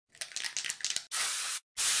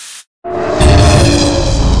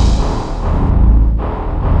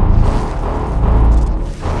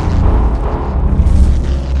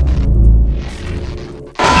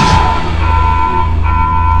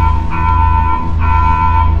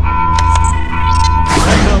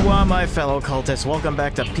fellow cultists, welcome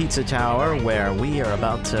back to Pizza Tower, where we are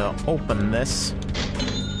about to open this.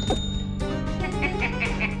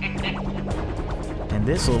 And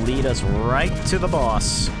this will lead us right to the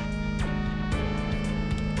boss.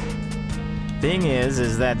 Thing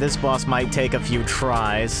is that this boss might take a few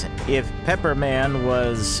tries. If Pepperman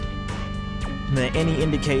was any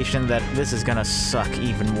indication that this is gonna suck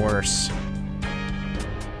even worse.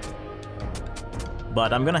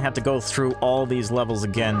 But I'm gonna have to go through all these levels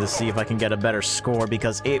again to see if I can get a better score,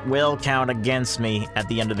 because it will count against me at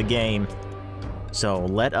the end of the game. So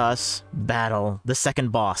let us battle the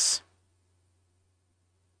second boss.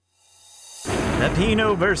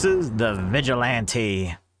 Peppino versus the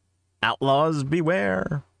Vigilante. Outlaws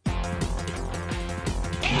beware.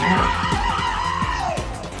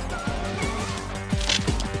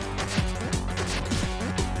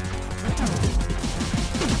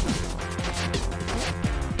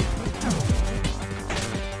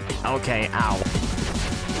 Okay, ow.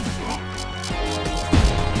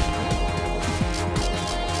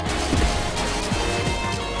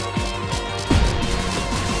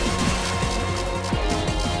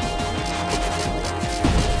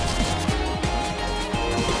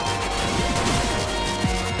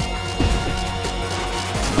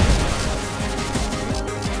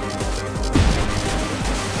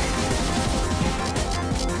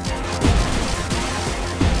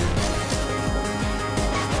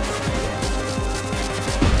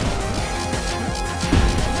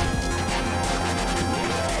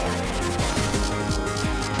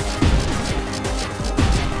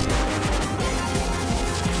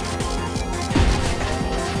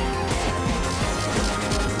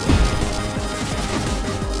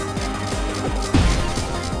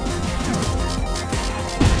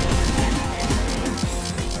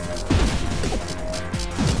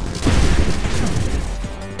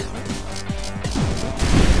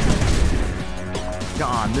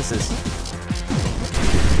 God, this is...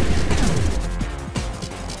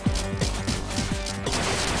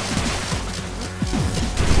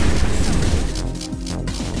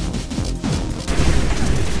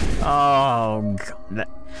 Oh, God.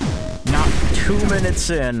 Not 2 minutes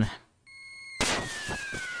in.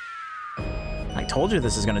 I told you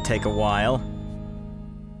this is gonna take a while.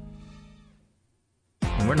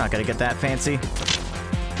 And we're not gonna get that fancy.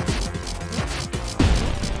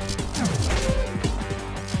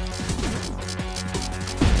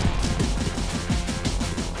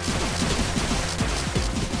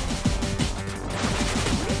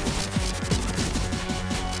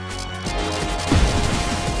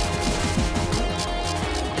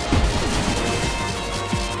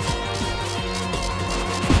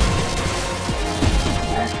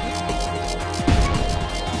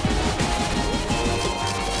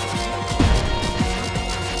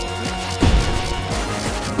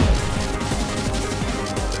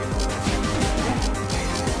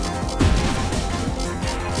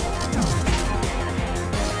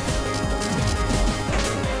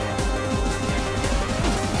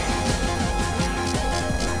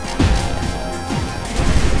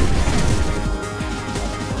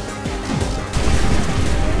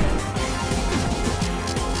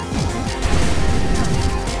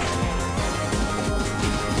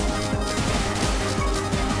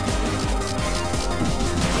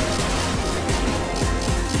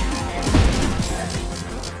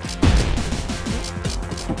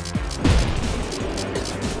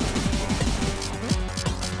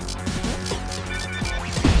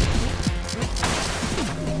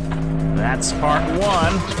 That's part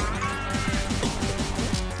one.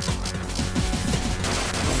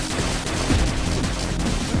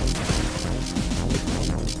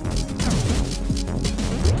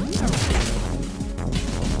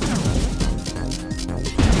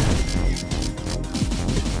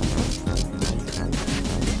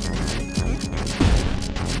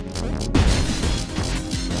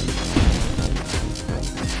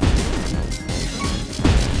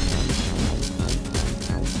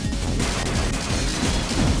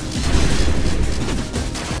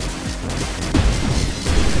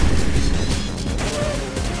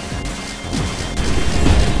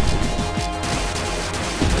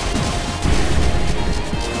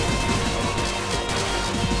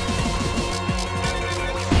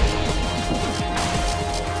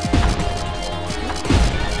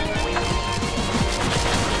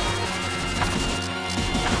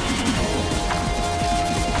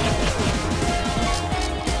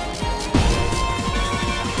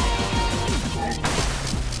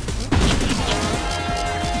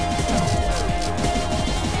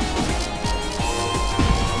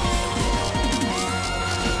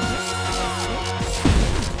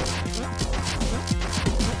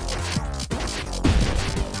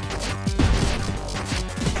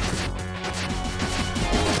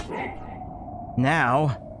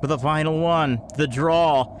 Now, for the final one, the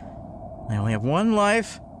draw. I only have one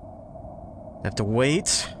life. I have to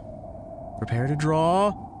wait. Prepare to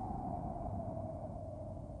draw.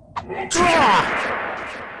 Draw!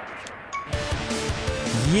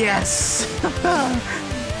 Yes!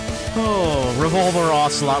 Oh, Revolver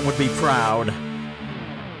Ocelot would be proud.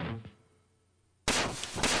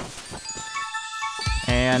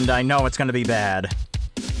 And I know it's gonna be bad.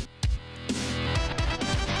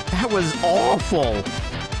 That was awful!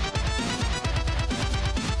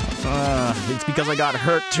 It's because I got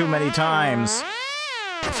hurt too many times.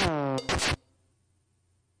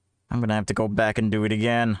 I'm gonna have to go back and do it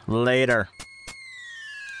again later.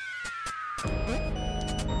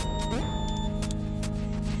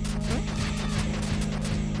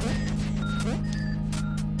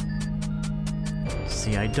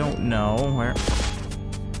 See, I don't know where...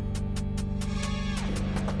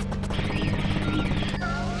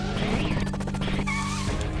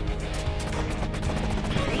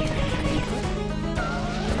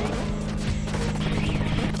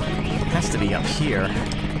 Has to be up here.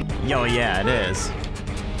 Yo, yeah, it is.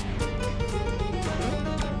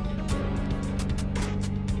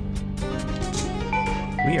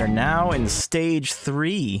 We are now in stage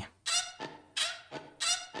 3.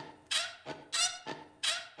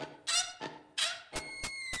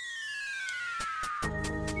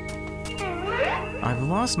 I've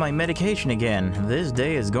lost my medication again. This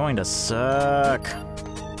day is going to suck.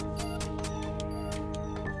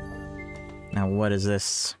 Now, what is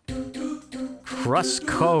this? Crust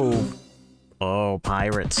Cove. Oh,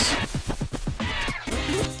 pirates.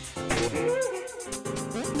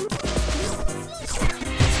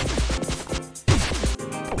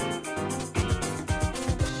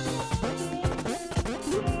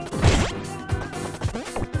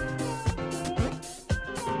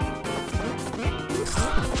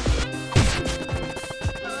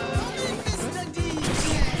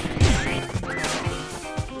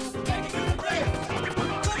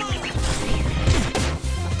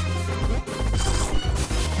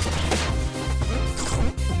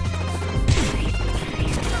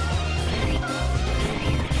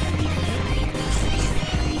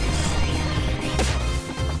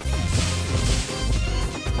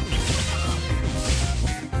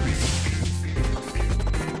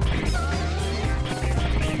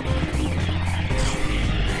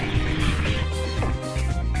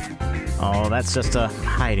 Oh, that's just a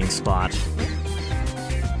hiding spot.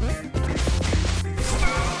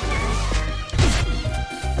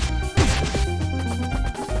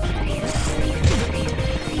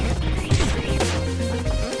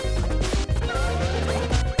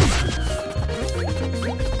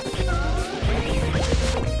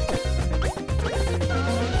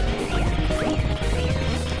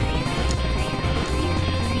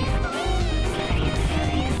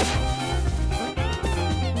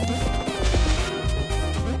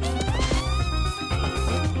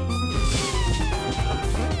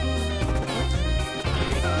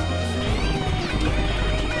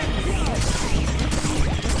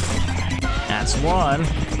 That's one.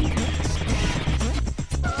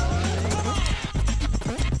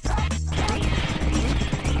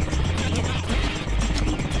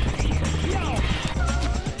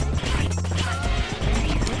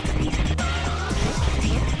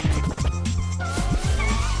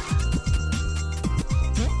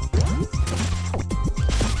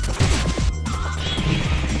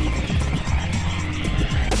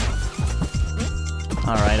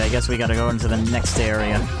 All right, I guess we gotta go into the next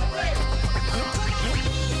area.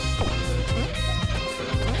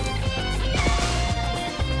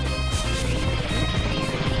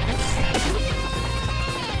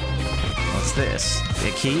 What's this?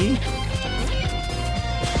 A key?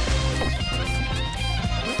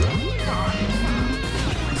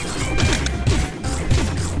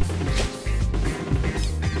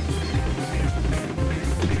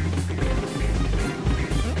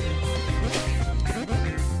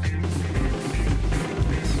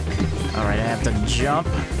 Alright, I have to jump.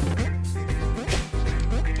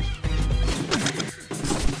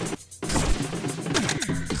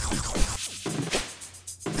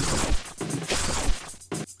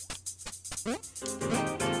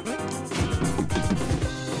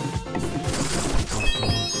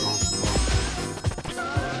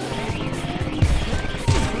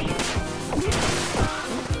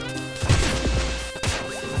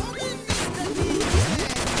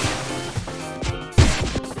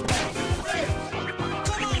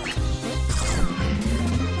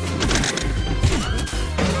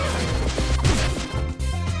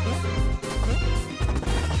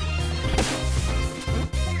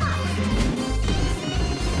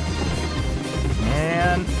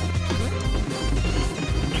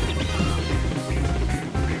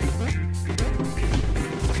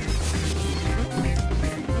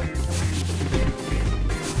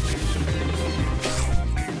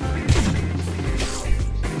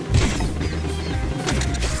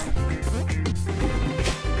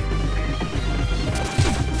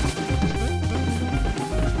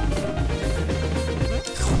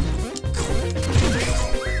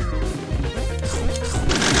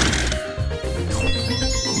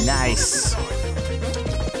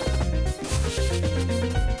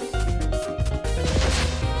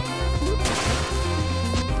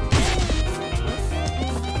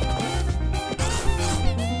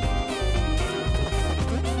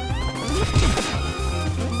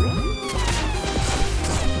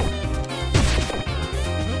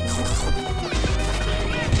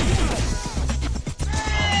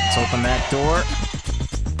 open that door.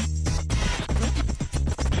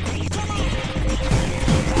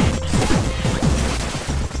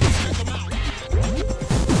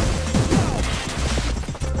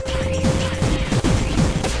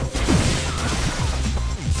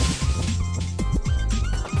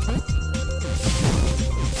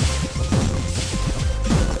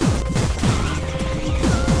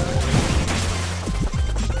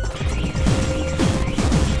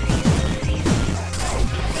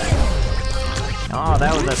 Oh,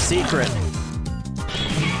 that was a secret.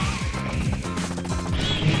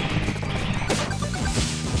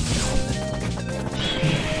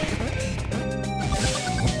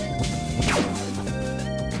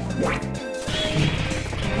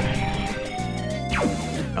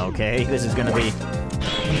 Okay, this is gonna be...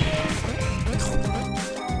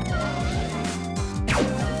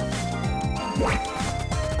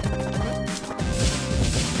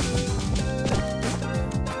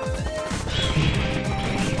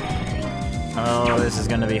 Oh, this is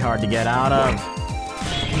gonna be hard to get out of.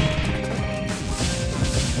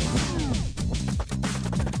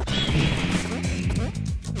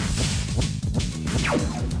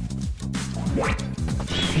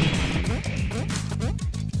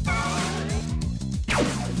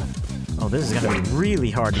 Oh, this is gonna be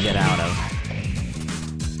really hard to get out of.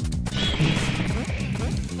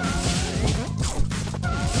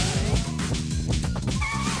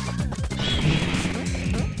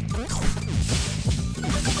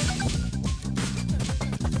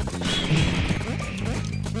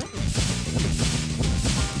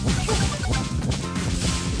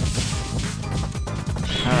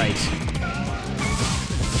 Alright.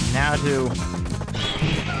 Now to...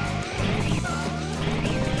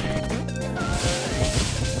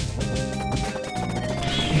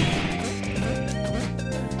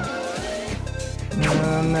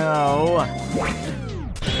 no.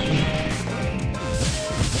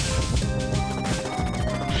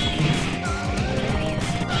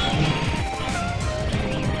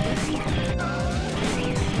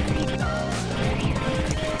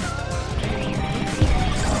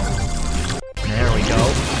 There we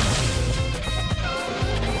go.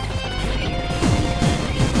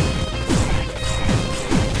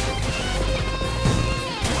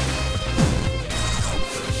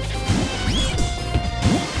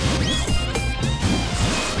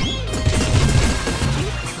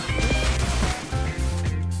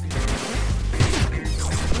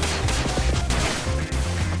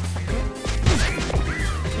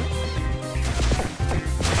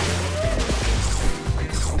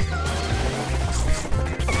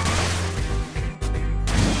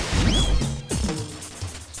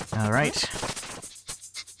 All right.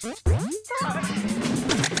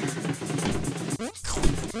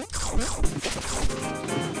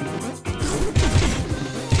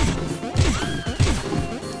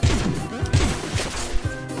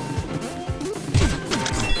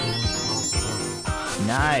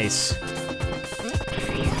 Nice.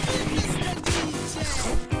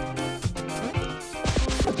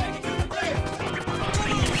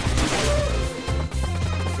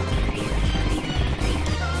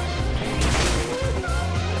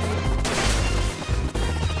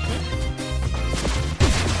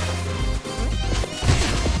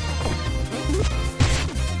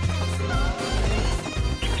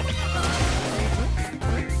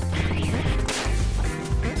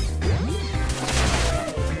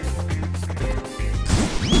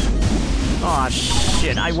 Aw,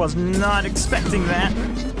 shit, I was not expecting that.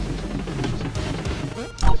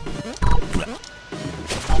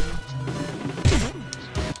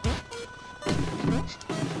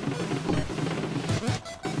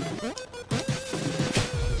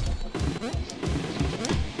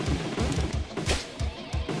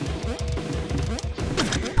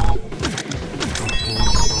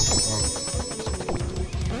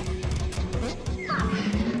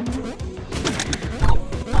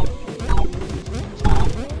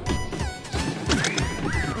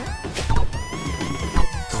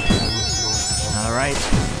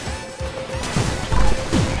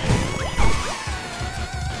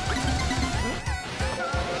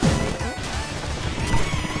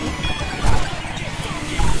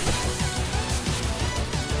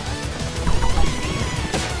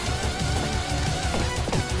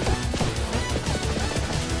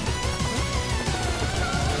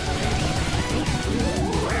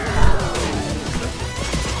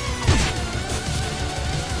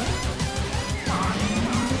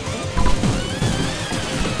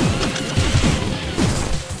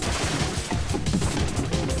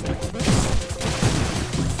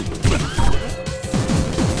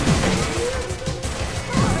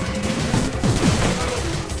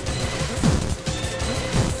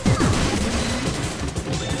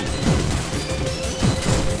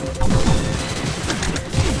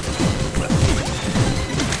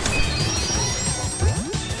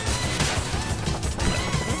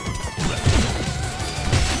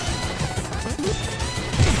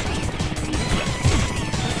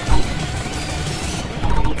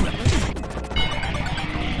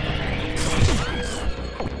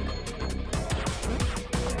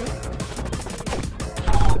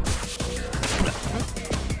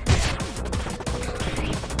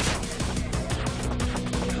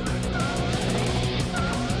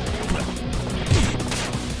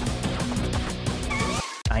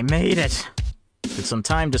 I made it! With some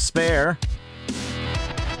time to spare.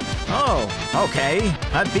 Oh, okay.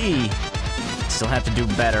 A B. Still have to do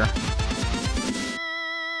better.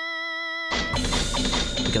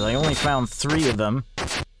 Because I only found 3 of them.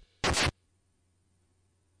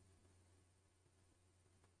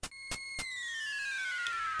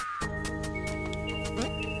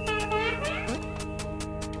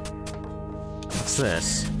 What's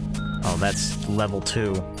this? Oh, that's level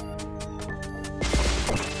 2.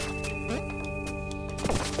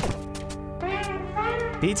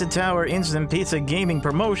 Pizza Tower Instant Pizza Gaming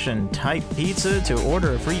Promotion. Type pizza to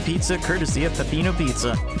order a free pizza courtesy of Peppino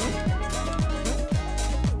Pizza.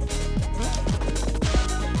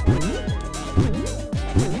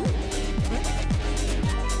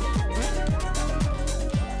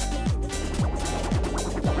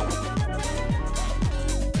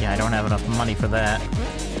 Yeah, I don't have enough money for that.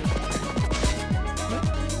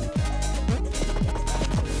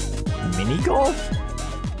 Mini golf?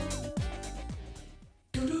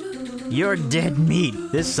 You're dead meat.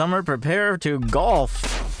 This summer, prepare to golf.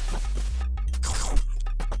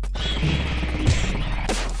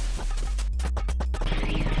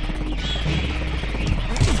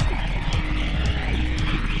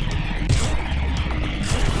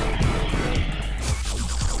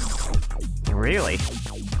 Really?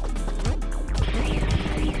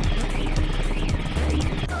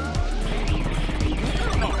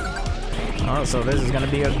 Oh, so this is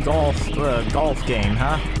gonna be a golf game,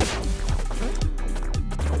 huh?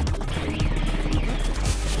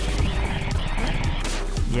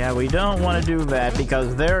 Yeah, we don't want to do that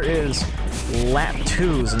because there is lap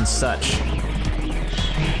 2s and such.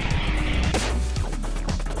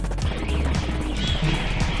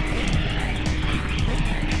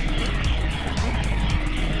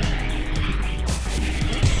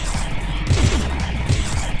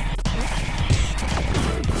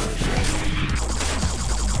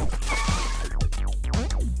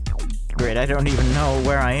 Great, I don't even know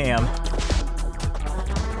where I am.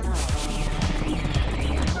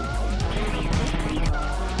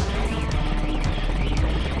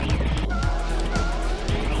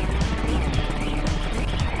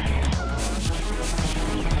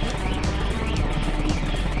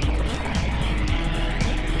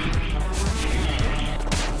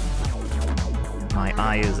 My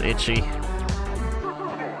eye is itchy.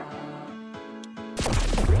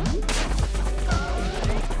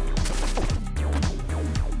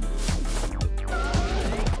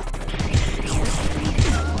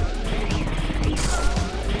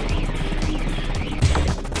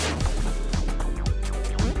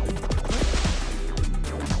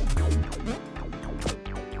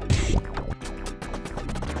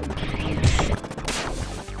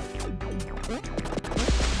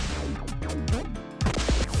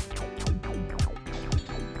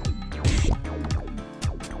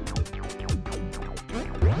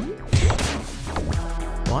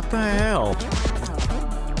 What the hell?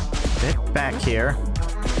 Get back here.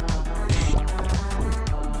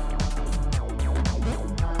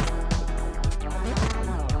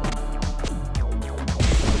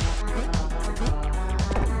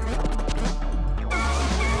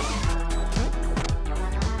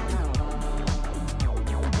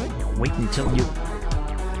 Wait until you...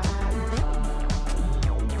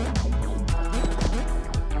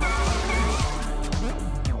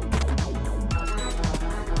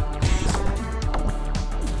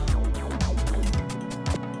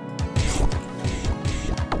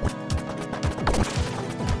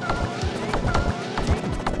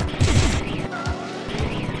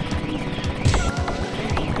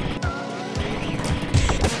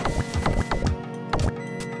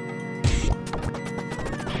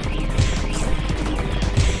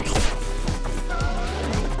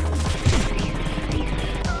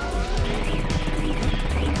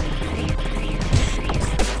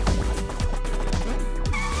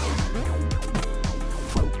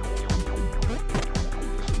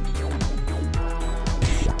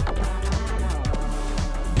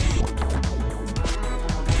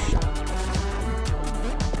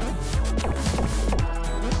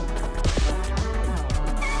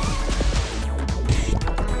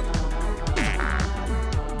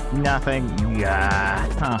 Nothing. Yeah.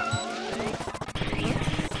 Huh.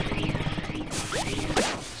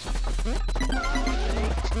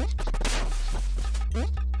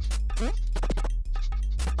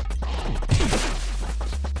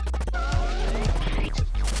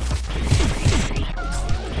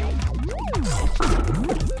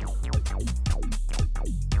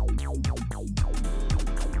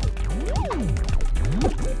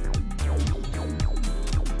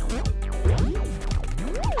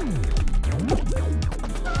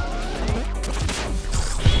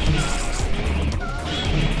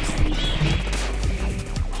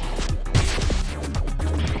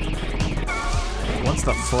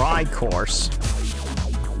 the fry course.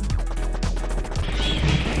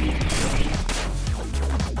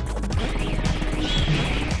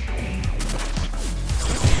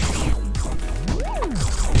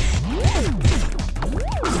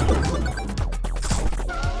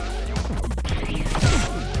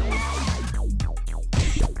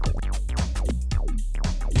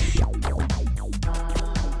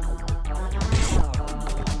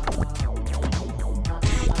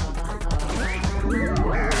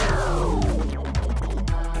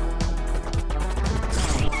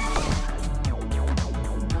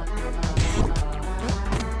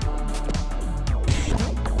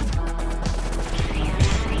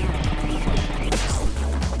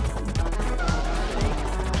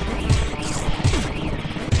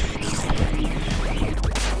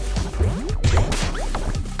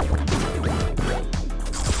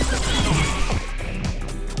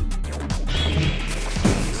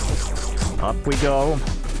 Up we go.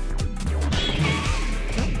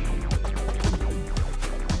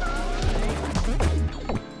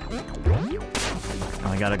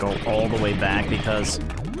 I gotta go all the way back because...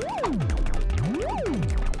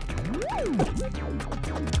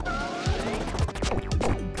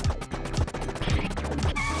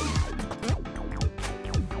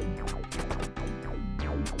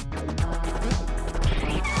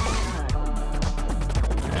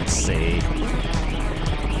 Let's see.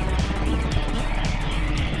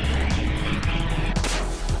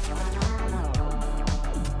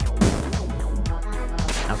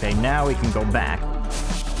 Okay, now we can go back.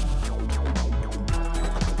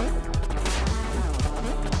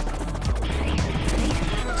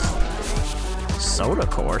 Soda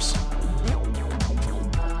course?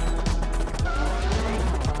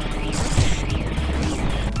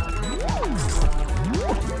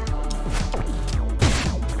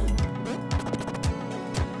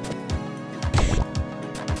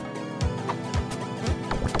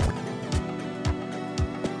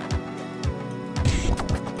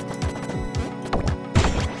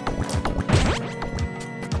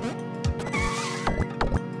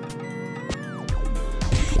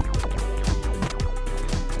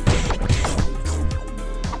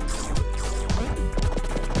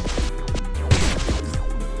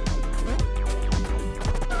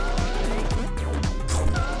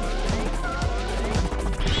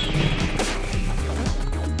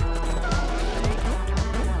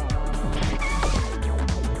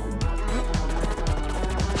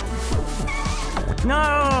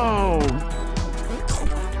 No!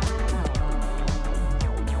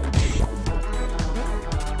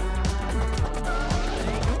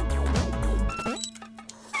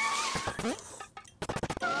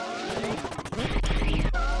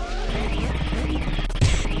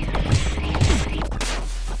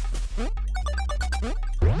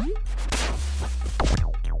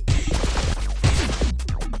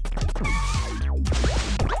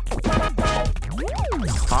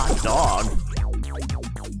 Hot dog.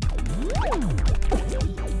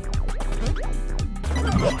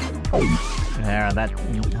 There, that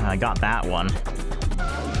I got that one.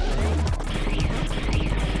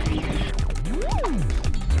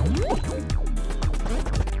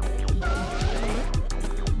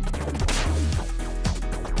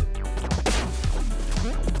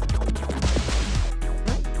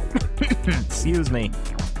 Excuse me.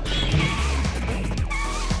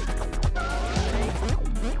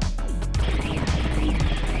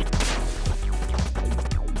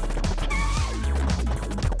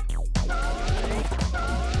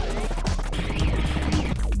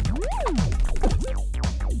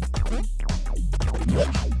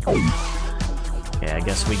 Okay, I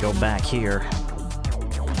guess we go back here.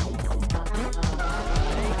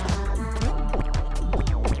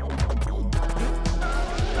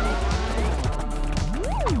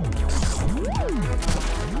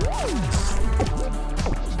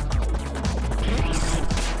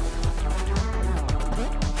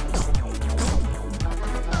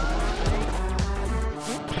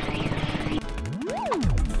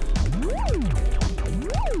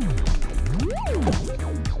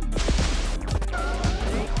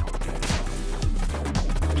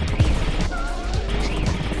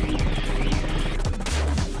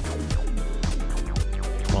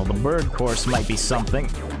 Well, the bird course might be something.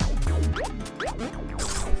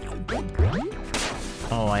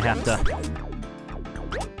 Oh, I have to...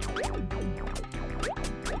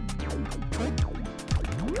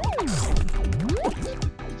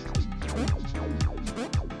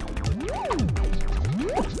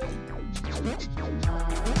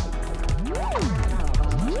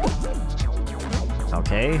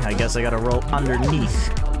 Okay, I guess I gotta roll underneath.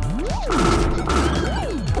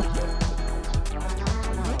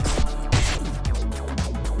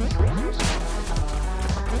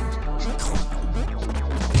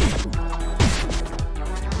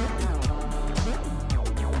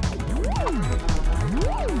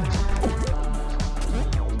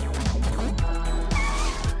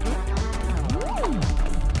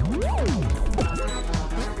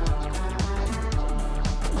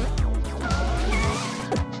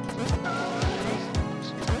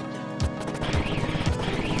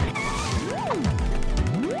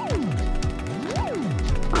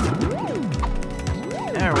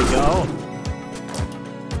 There we go.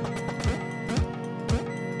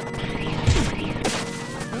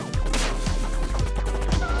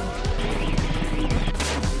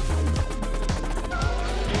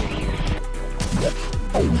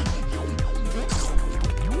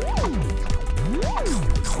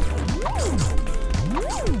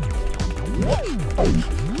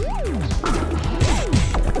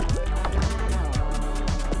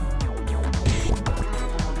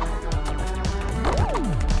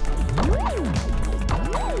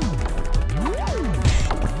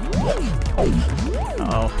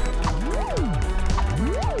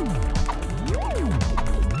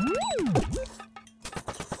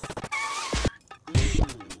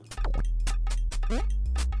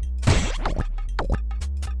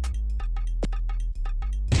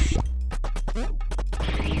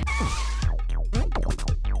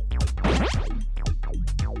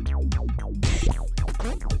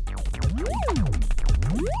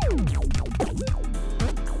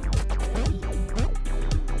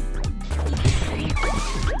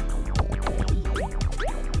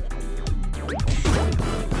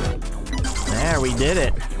 We did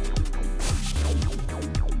it.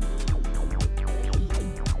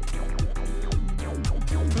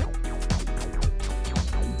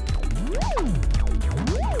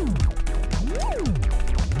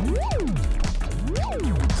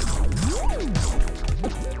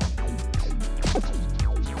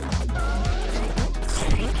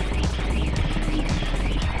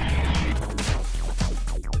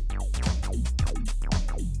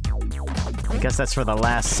 I guess that's for the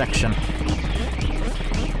last section.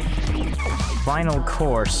 Final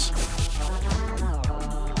course.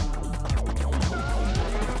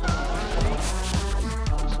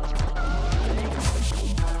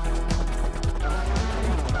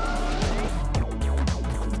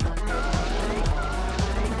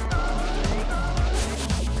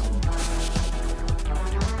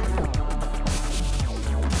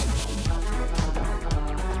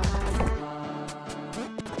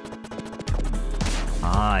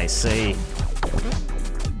 I see.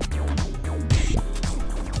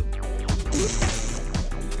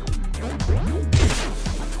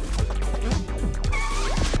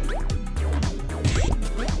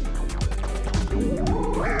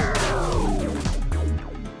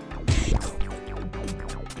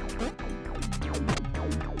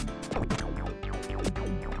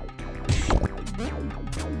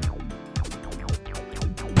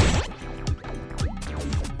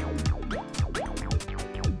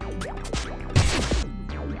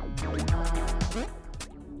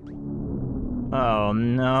 Oh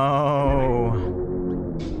no.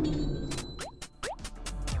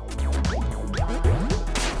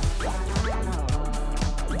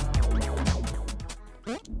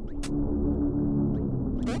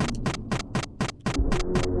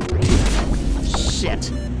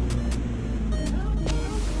 Shit.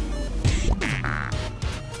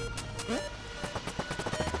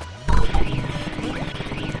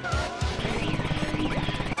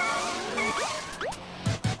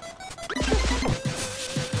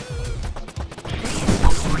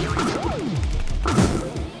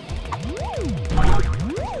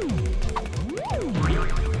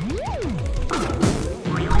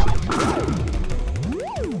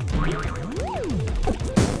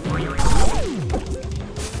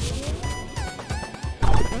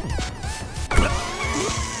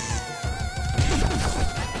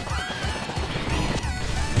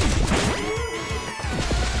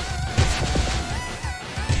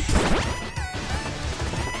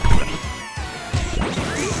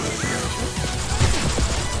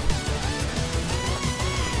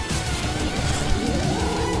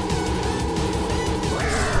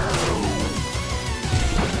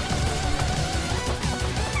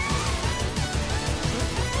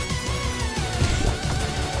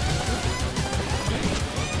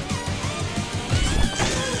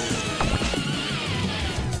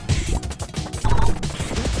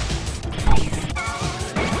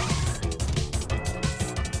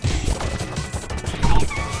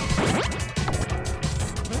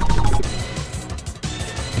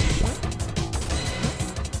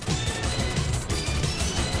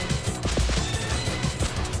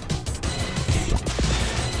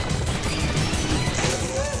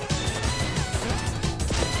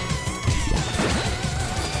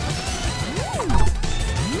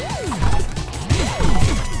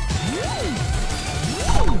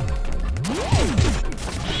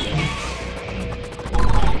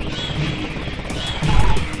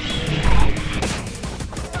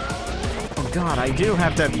 God, I do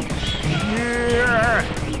have to...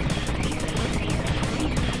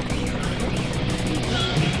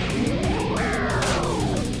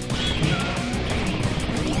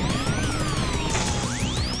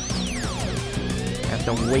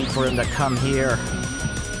 to wait for him to come here.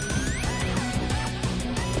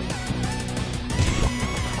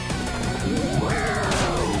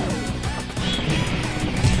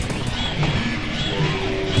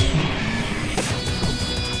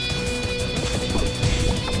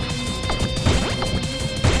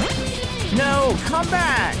 No, come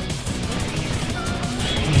back!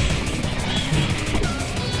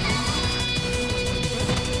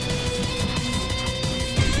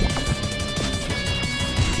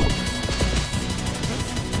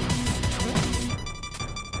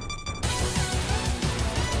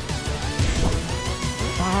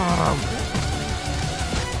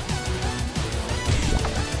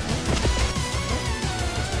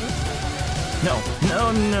 No,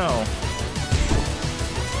 no, no.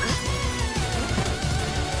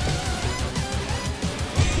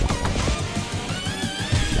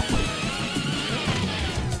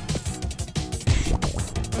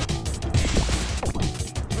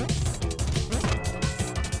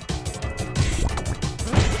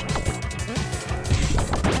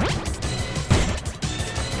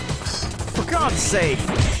 For God's sake.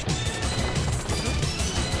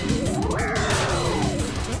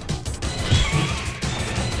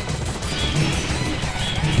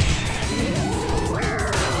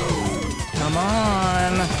 Come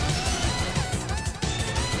on.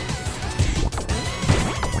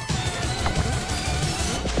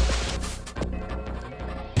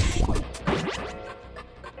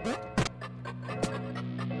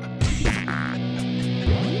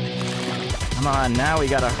 Come on, now we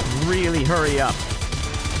gotta really hurry up.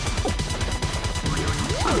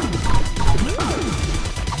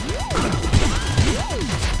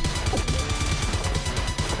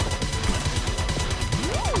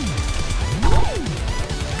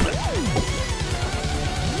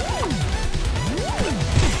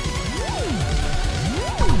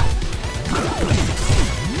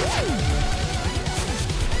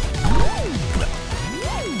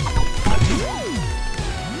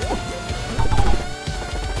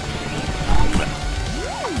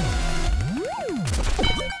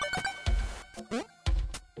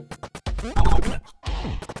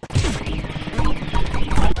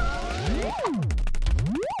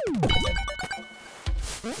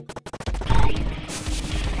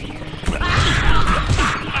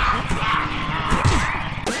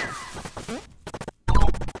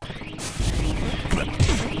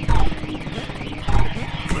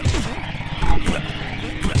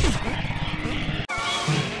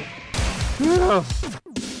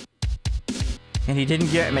 And he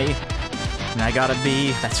didn't get me. And I got a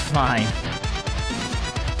B. That's fine.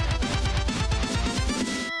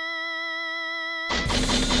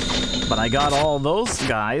 But I got all those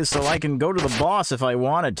guys, so I can go to the boss if I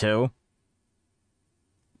wanted to.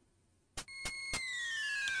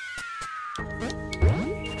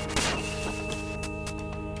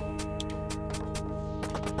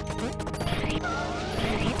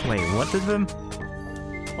 Wait, what did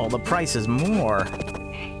the... Oh, the price is more.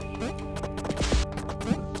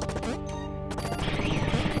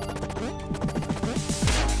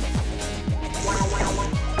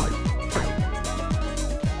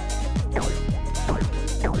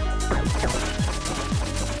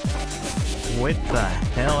 What the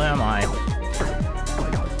hell am I?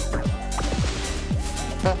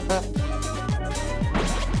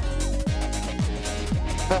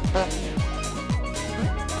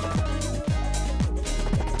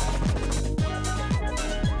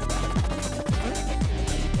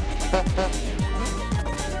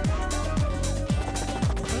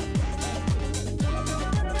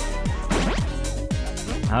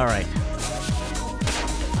 All right.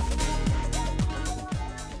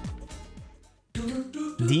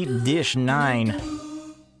 Deep Dish 9.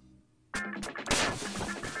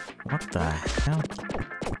 What the hell?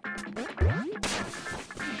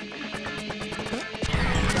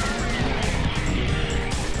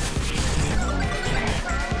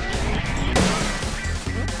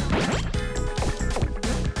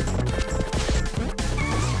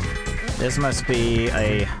 This must be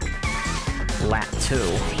a lap 2.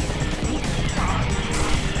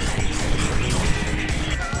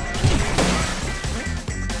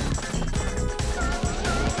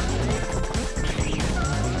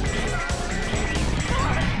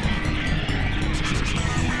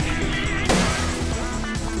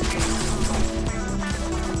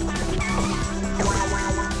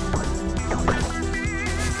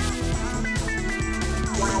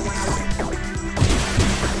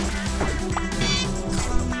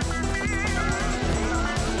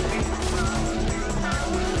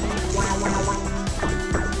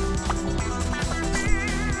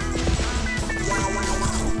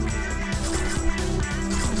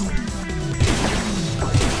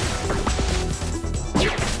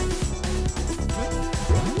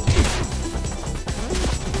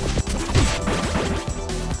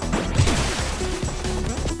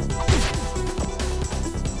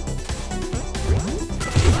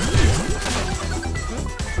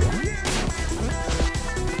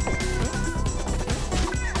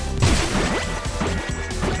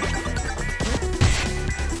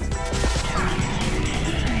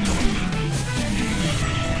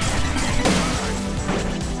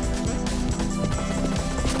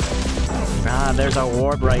 there's our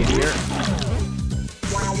warp right here.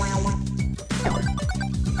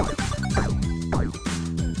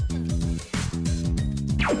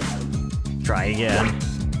 Try again.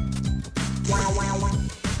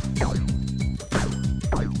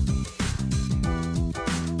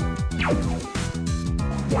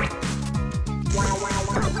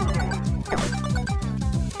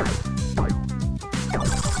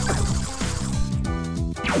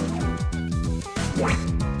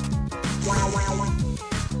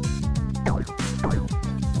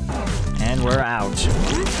 And we're out.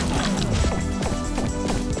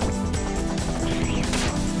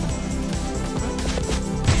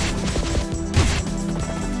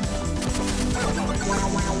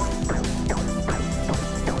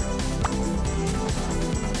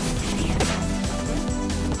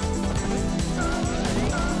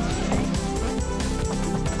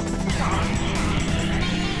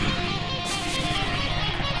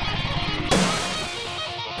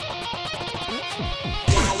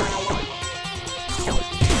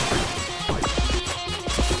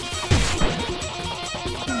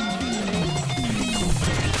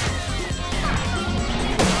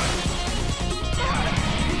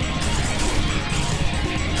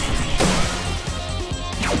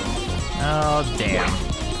 Oh, damn.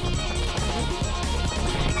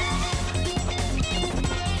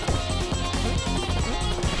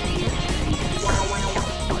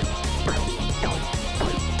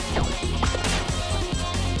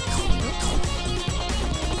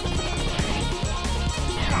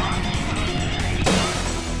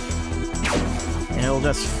 And it'll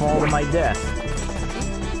just fall to my death.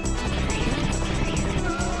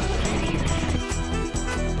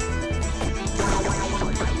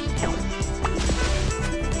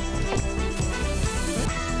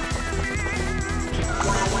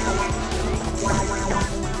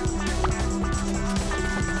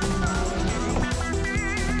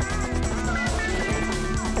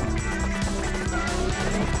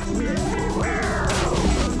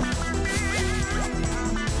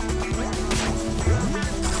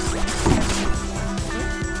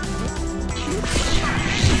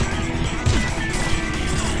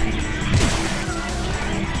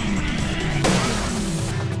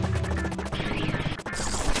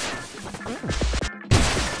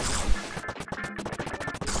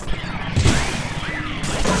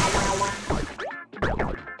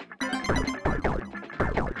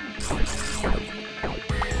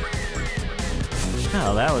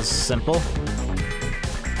 Oh, that was simple.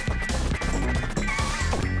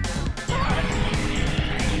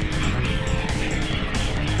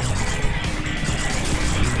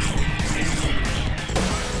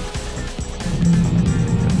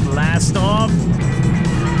 Blast off!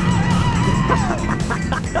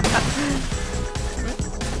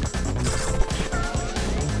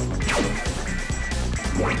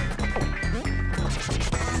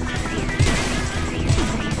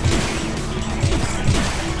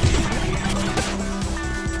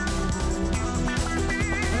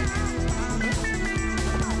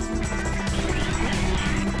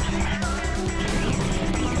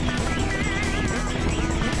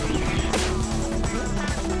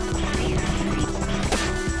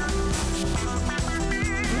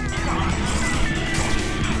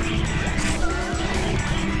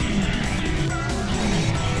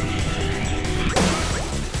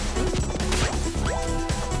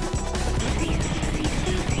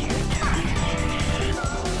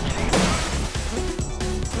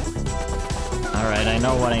 Alright, I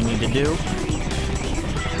know what I need to do.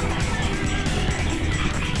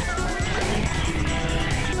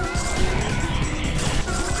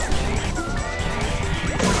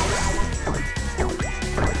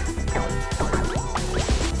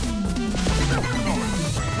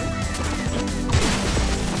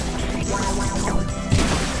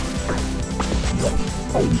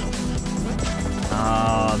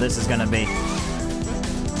 Oh, this is gonna be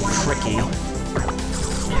tricky.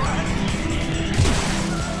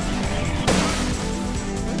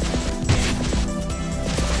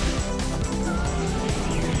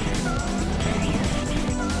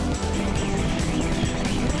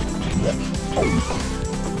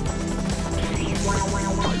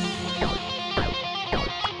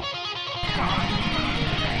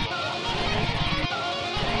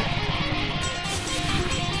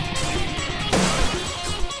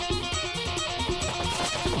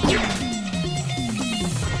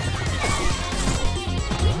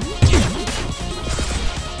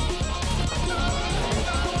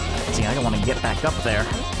 See, I don't want to get back up there.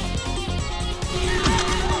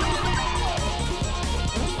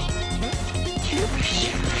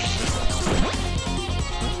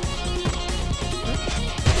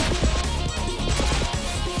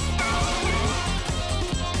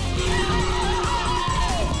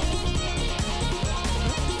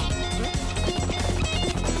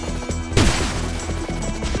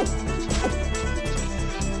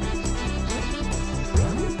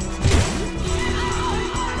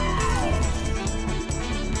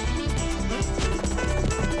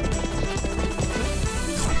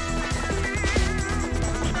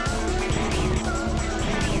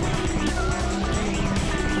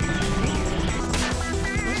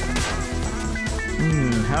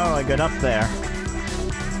 Oh, I got up there.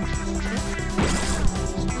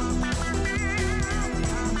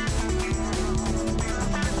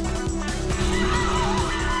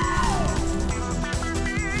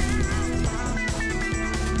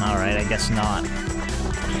 Alright, I guess not.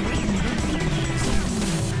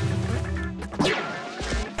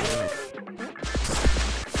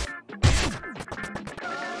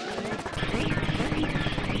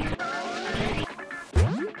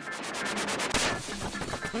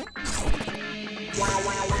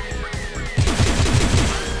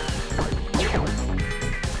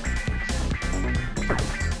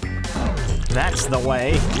 That's the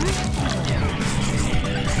way.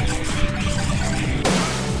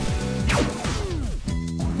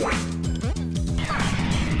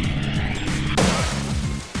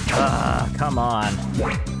 Come on.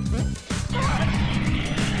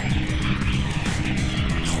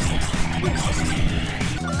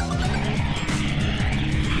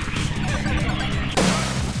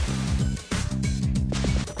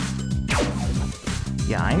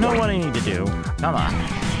 Yeah, I know what I need to do. Come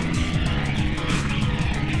on.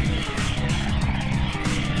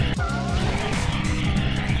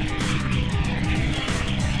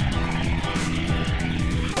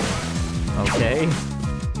 Okay.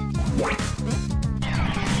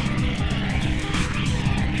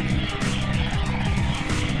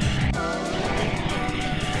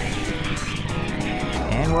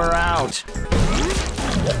 And we're out.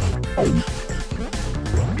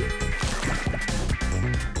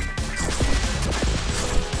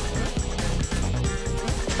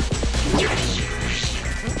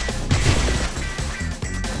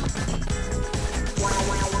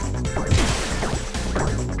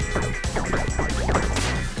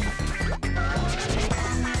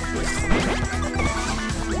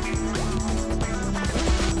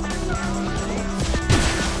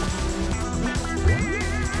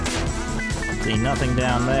 See nothing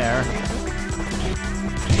down there.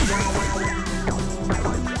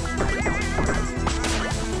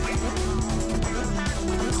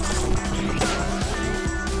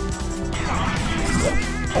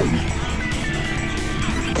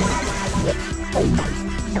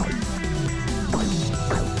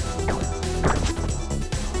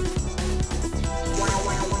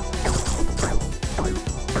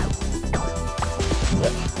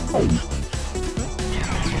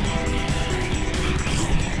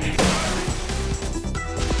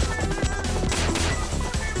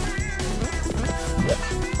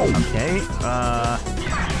 Okay,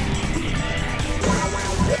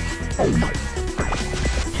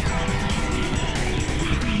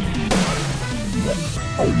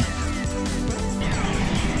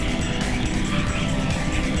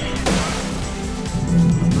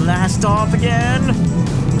 blast off again!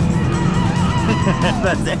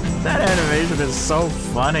 that animation is so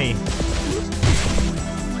funny.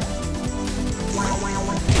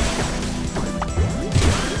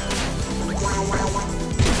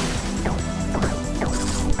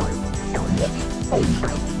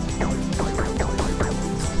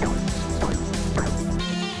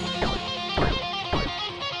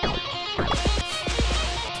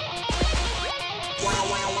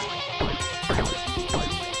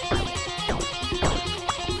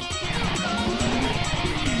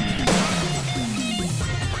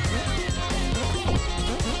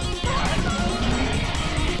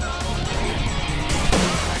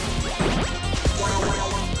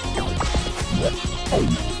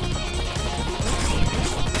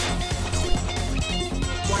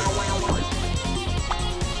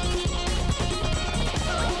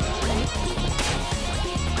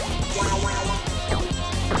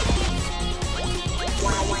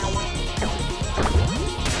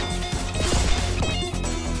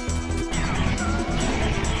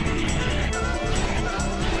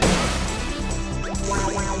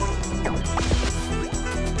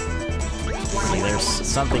 There's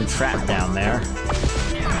something trapped down there.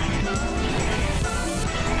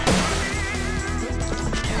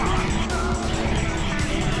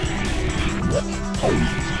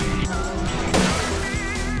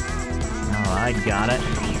 Oh, I got it.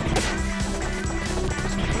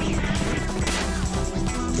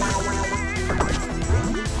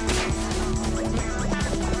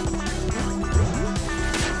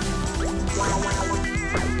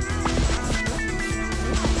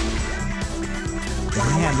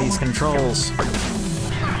 Man, these controls.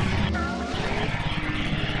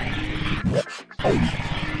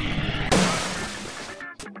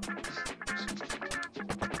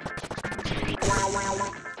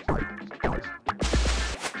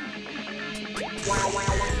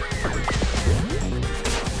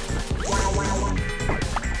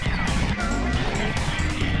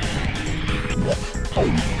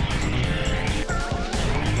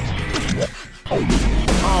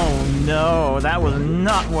 Oh no, that was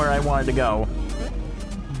not where I wanted to go.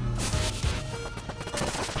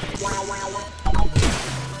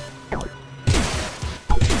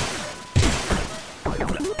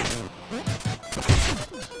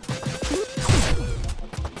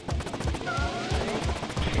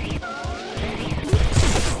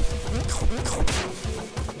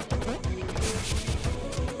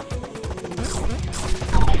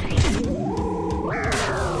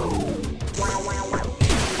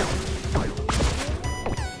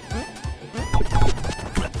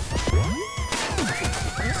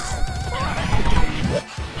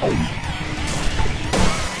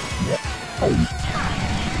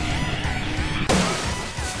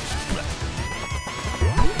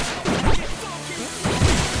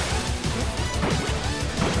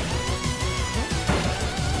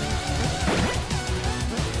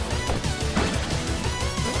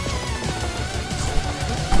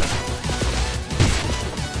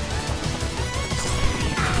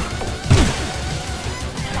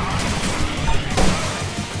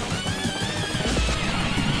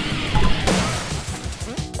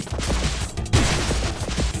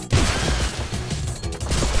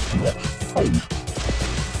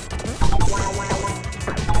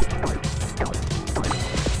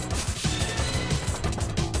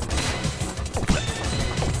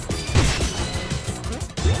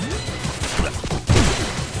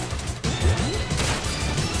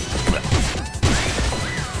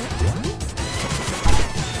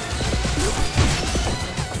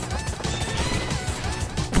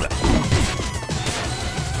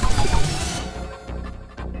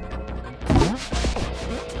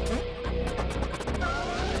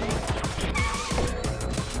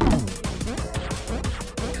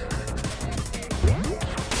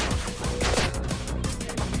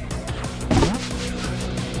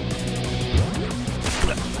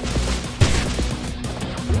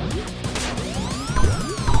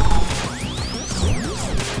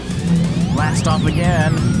 Blast off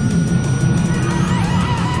again.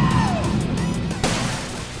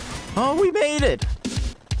 Oh, we made it!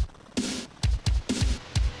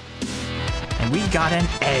 And we got an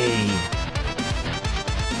A.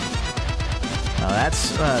 Now that's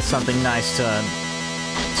something nice to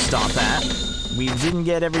stop at. We didn't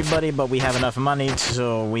get everybody, but we have enough money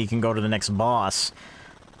so we can go to the next boss.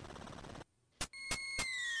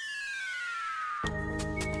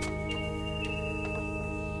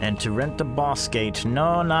 And to rent the boss gate,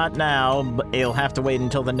 no, not now, but you'll have to wait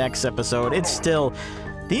until the next episode. It's still...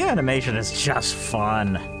 the animation is just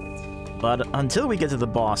fun. But until we get to the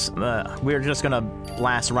boss, we're just gonna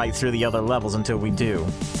blast right through the other levels until we do.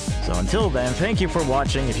 So until then, thank you for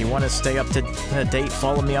watching. If you want to stay up to date,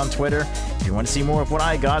 follow me on Twitter. If you want to see more of what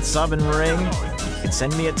I got, sub and ring. You can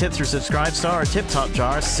send me a tip through Subscribe Star or Tip Top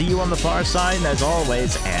Jar. See you on the far side, and as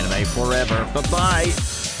always, anime forever. Bye-bye!